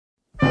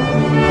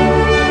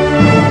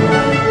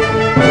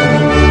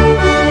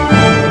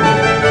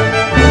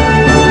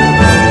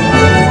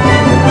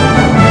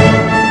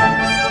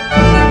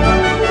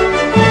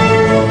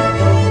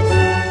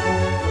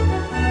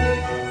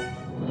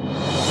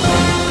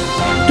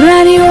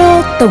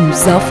Radio Tổng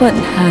Giáo phận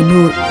Hà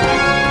Nội.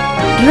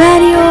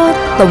 Radio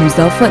Tổng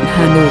Giáo phận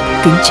Hà Nội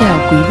kính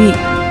chào quý vị.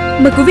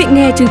 Mời quý vị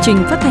nghe chương trình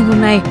phát thanh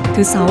hôm nay,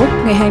 thứ Sáu,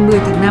 ngày 20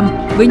 tháng 5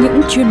 với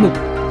những chuyên mục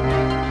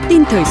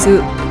tin thời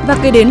sự và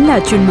kế đến là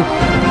chuyên mục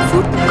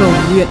phút cầu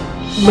nguyện.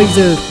 Bây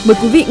giờ mời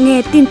quý vị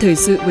nghe tin thời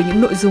sự với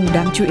những nội dung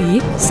đáng chú ý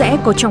sẽ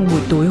có trong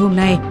buổi tối hôm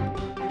nay.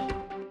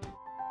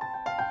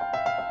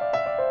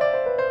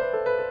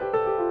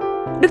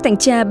 Đức Thánh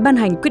Cha ban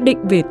hành quyết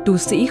định về tu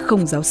sĩ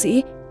không giáo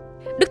sĩ.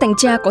 Đức Thánh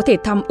Cha có thể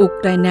thăm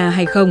Ukraine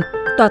hay không?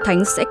 Tòa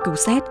Thánh sẽ cứu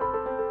xét.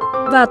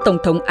 Và Tổng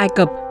thống Ai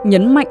Cập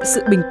nhấn mạnh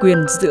sự bình quyền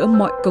giữa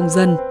mọi công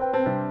dân.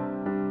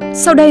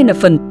 Sau đây là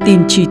phần tin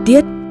chi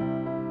tiết.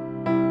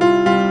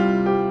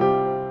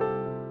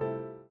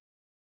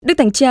 Đức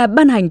Thánh Cha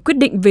ban hành quyết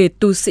định về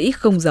tu sĩ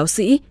không giáo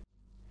sĩ.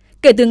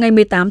 Kể từ ngày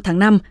 18 tháng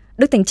 5,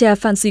 Đức Thánh Cha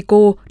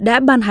Francisco đã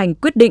ban hành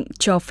quyết định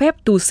cho phép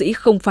tu sĩ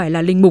không phải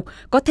là linh mục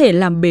có thể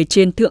làm bề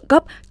trên thượng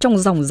cấp trong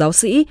dòng giáo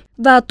sĩ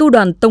và tu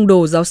đoàn tông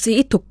đồ giáo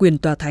sĩ thuộc quyền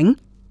Tòa Thánh.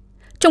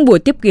 Trong buổi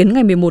tiếp kiến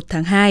ngày 11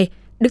 tháng 2,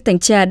 Đức Thánh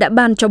Cha đã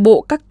ban cho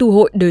Bộ các tu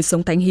hội đời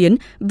sống thánh hiến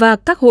và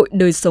các hội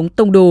đời sống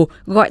tông đồ,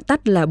 gọi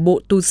tắt là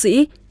Bộ tu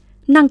sĩ,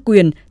 năng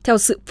quyền theo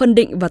sự phân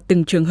định vào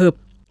từng trường hợp,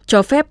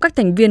 cho phép các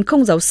thành viên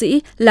không giáo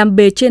sĩ làm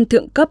bề trên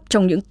thượng cấp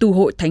trong những tu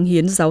hội thánh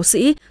hiến giáo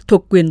sĩ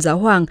thuộc quyền giáo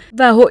hoàng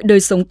và hội đời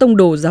sống tông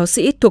đồ giáo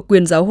sĩ thuộc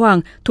quyền giáo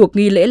hoàng thuộc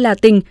nghi lễ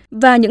Latin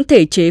và những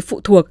thể chế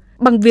phụ thuộc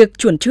bằng việc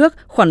chuẩn trước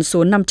khoản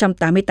số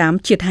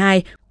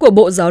 588-2 của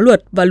Bộ Giáo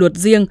luật và luật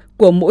riêng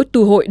của mỗi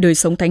tu hội đời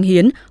sống thánh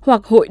hiến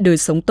hoặc hội đời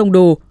sống tông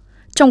đồ,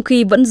 trong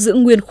khi vẫn giữ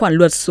nguyên khoản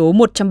luật số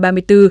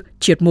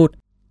 134-1.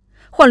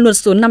 Khoản luật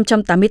số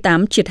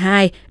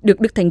 588-2 được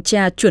Đức Thánh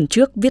Cha chuẩn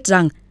trước viết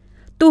rằng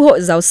tu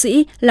hội giáo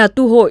sĩ là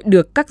tu hội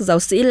được các giáo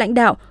sĩ lãnh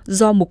đạo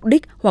do mục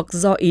đích hoặc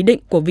do ý định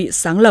của vị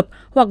sáng lập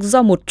hoặc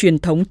do một truyền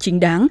thống chính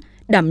đáng,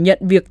 đảm nhận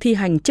việc thi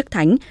hành chức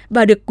thánh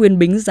và được quyền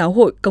bính giáo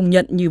hội công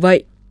nhận như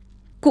vậy.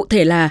 Cụ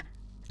thể là,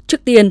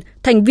 trước tiên,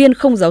 thành viên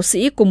không giáo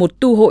sĩ của một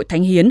tu hội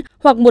thánh hiến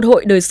hoặc một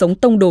hội đời sống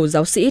tông đồ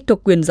giáo sĩ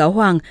thuộc quyền giáo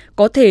hoàng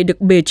có thể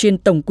được bề trên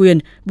tổng quyền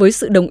với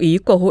sự đồng ý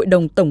của Hội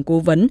đồng Tổng cố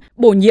vấn,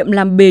 bổ nhiệm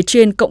làm bề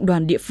trên cộng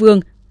đoàn địa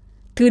phương.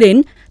 Thứ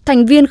đến,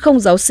 thành viên không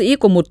giáo sĩ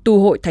của một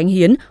tu hội thánh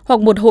hiến hoặc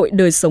một hội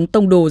đời sống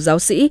tông đồ giáo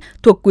sĩ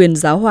thuộc quyền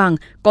giáo hoàng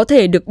có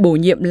thể được bổ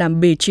nhiệm làm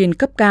bề trên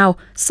cấp cao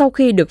sau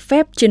khi được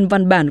phép trên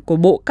văn bản của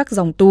Bộ các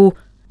dòng tu,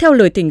 theo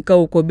lời thỉnh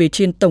cầu của bề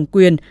trên tổng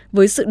quyền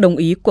với sự đồng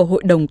ý của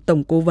Hội đồng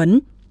Tổng cố vấn.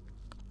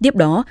 Tiếp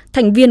đó,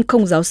 thành viên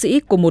không giáo sĩ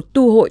của một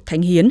tu hội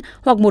thánh hiến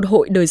hoặc một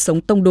hội đời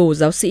sống tông đồ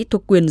giáo sĩ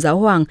thuộc quyền giáo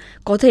hoàng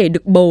có thể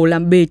được bầu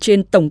làm bề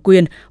trên tổng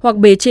quyền hoặc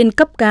bề trên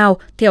cấp cao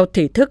theo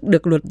thể thức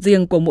được luật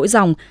riêng của mỗi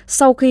dòng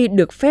sau khi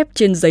được phép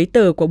trên giấy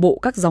tờ của Bộ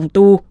các dòng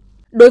tu.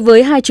 Đối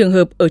với hai trường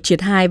hợp ở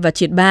triệt 2 và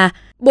triệt 3,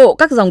 Bộ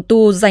các dòng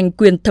tu dành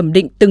quyền thẩm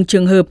định từng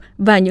trường hợp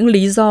và những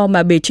lý do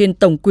mà bề trên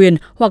tổng quyền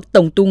hoặc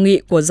tổng tu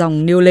nghị của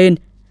dòng nêu lên.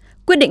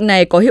 Quyết định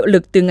này có hiệu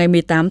lực từ ngày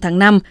 18 tháng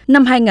 5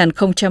 năm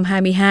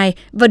 2022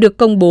 và được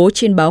công bố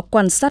trên báo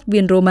Quan sát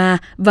viên Roma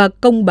và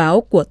công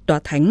báo của Tòa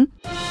Thánh.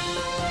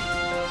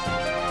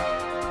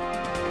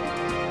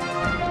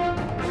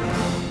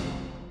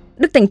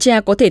 Đức Thánh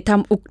Cha có thể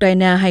thăm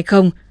Ukraine hay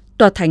không?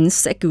 Tòa Thánh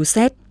sẽ cứu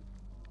xét.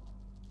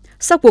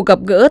 Sau cuộc gặp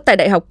gỡ tại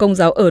Đại học Công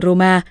giáo ở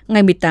Roma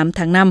ngày 18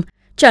 tháng 5,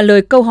 trả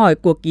lời câu hỏi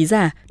của ký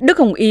giả, Đức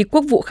Hồng y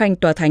Quốc vụ Khanh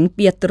Tòa Thánh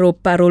Pietro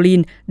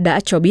Parolin đã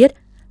cho biết,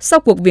 sau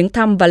cuộc viếng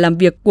thăm và làm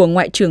việc của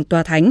Ngoại trưởng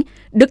Tòa Thánh,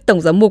 Đức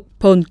Tổng giám mục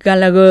Paul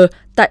Gallagher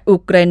tại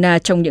Ukraine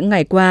trong những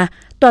ngày qua,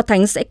 Tòa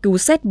Thánh sẽ cứu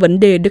xét vấn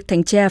đề Đức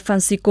Thánh Cha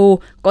Francisco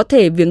có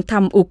thể viếng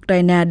thăm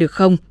Ukraine được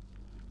không.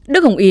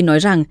 Đức Hồng y nói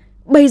rằng,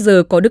 bây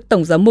giờ có Đức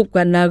Tổng giám mục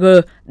Gallagher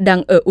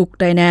đang ở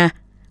Ukraine.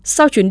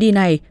 Sau chuyến đi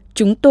này,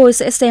 chúng tôi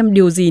sẽ xem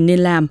điều gì nên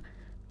làm.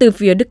 Từ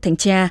phía Đức Thánh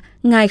Cha,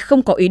 Ngài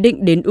không có ý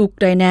định đến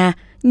Ukraine,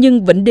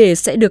 nhưng vấn đề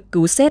sẽ được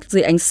cứu xét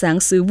dưới ánh sáng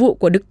sứ vụ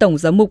của Đức Tổng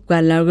giám mục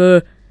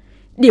Gallagher.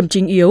 Điểm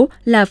chính yếu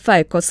là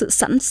phải có sự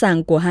sẵn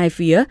sàng của hai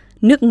phía,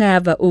 nước Nga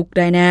và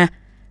Ukraine,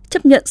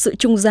 chấp nhận sự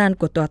trung gian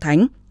của Tòa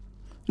Thánh.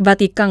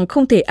 Vatican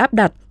không thể áp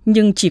đặt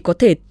nhưng chỉ có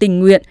thể tình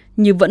nguyện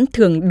như vẫn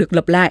thường được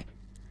lặp lại.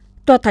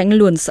 Tòa Thánh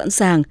luôn sẵn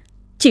sàng,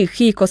 chỉ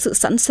khi có sự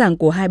sẵn sàng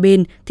của hai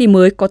bên thì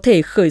mới có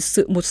thể khởi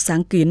sự một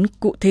sáng kiến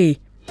cụ thể.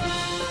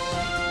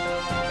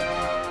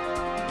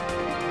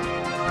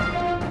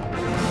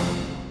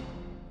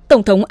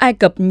 Tổng thống Ai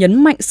Cập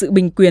nhấn mạnh sự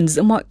bình quyền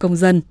giữa mọi công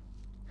dân.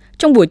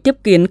 Trong buổi tiếp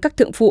kiến các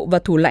thượng phụ và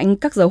thủ lãnh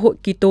các giáo hội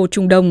Kitô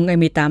Trung Đông ngày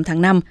 18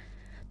 tháng 5,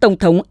 Tổng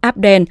thống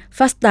Abdel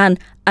Fattah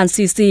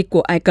al-Sisi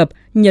của Ai Cập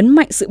nhấn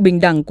mạnh sự bình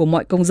đẳng của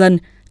mọi công dân,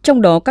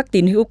 trong đó các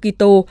tín hữu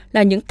Kitô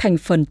là những thành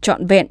phần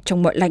trọn vẹn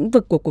trong mọi lĩnh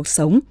vực của cuộc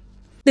sống.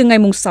 Từ ngày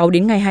 6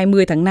 đến ngày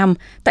 20 tháng 5,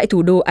 tại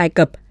thủ đô Ai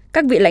Cập,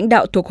 các vị lãnh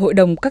đạo thuộc Hội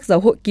đồng các giáo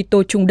hội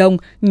Kitô Trung Đông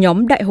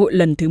nhóm đại hội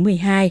lần thứ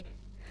 12.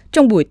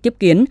 Trong buổi tiếp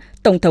kiến,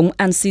 Tổng thống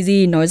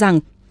al-Sisi nói rằng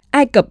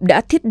Ai Cập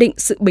đã thiết định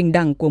sự bình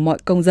đẳng của mọi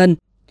công dân.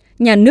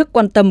 Nhà nước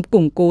quan tâm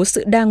củng cố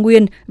sự đa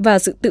nguyên và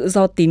sự tự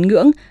do tín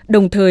ngưỡng,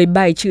 đồng thời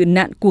bài trừ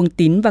nạn cuồng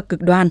tín và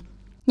cực đoan.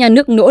 Nhà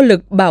nước nỗ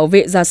lực bảo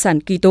vệ gia sản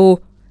Kitô.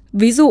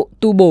 ví dụ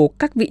tu bổ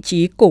các vị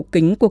trí cổ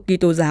kính của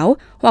Kitô giáo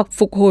hoặc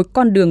phục hồi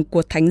con đường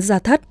của Thánh Gia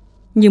Thất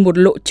như một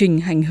lộ trình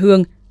hành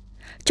hương.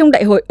 Trong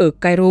đại hội ở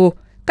Cairo,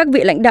 các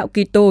vị lãnh đạo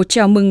Kitô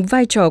chào mừng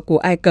vai trò của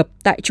Ai Cập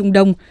tại Trung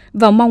Đông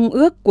và mong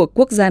ước của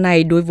quốc gia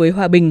này đối với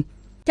hòa bình.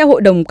 Theo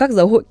Hội đồng các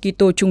giáo hội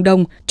Kitô Trung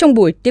Đông, trong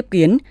buổi tiếp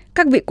kiến,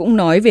 các vị cũng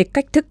nói về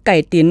cách thức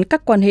cải tiến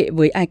các quan hệ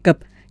với Ai Cập,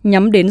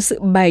 nhắm đến sự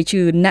bài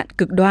trừ nạn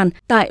cực đoan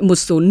tại một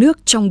số nước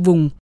trong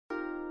vùng.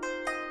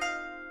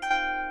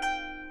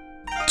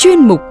 Chuyên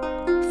mục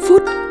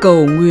Phút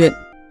Cầu Nguyện.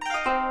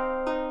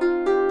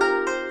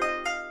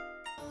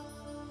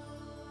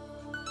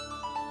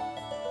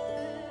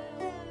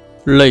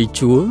 Lạy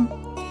Chúa,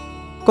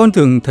 con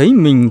thường thấy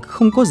mình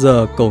không có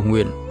giờ cầu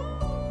nguyện,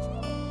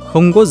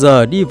 không có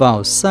giờ đi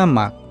vào sa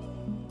mạc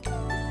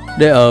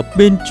để ở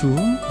bên Chúa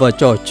và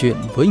trò chuyện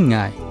với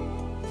Ngài.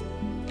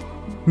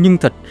 Nhưng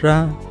thật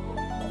ra,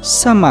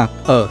 sa mạc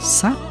ở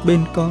sát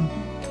bên con.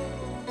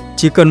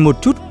 Chỉ cần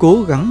một chút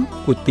cố gắng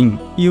của tình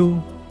yêu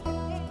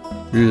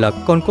là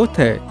con có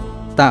thể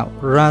tạo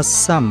ra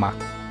sa mạc.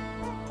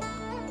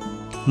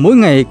 Mỗi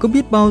ngày có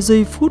biết bao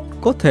giây phút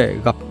có thể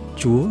gặp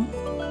Chúa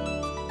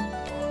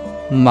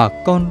mà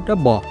con đã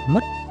bỏ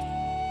mất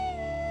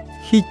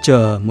khi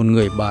chờ một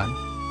người bạn,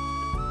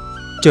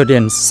 chờ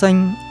đèn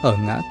xanh ở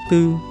ngã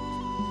tư,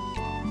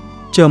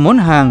 chờ món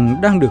hàng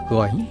đang được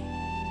gói,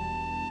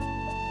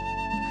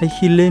 hay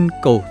khi lên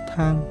cầu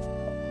thang,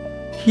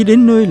 khi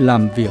đến nơi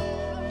làm việc,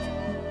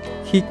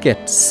 khi kẹt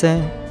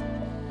xe,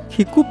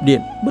 khi cúp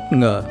điện bất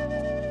ngờ.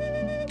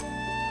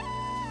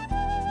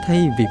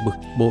 Thay vì bực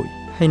bội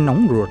hay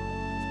nóng ruột,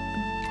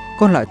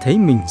 con lại thấy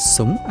mình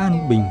sống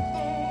an bình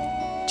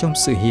trong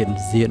sự hiện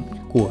diện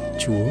của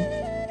Chúa.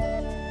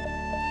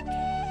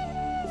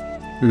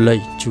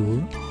 Lạy Chúa,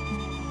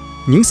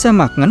 những sa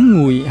mạc ngắn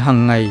ngủi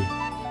hàng ngày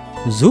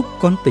giúp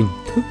con tỉnh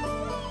thức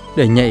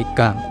để nhạy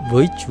cảm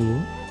với Chúa.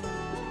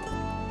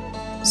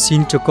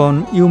 Xin cho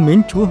con yêu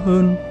mến Chúa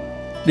hơn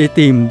để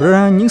tìm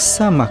ra những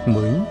sa mạc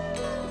mới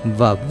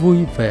và vui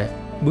vẻ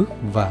bước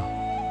vào.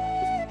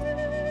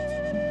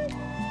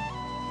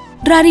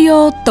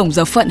 Radio Tổng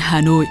Giáo phận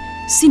Hà Nội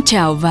xin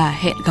chào và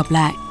hẹn gặp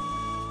lại.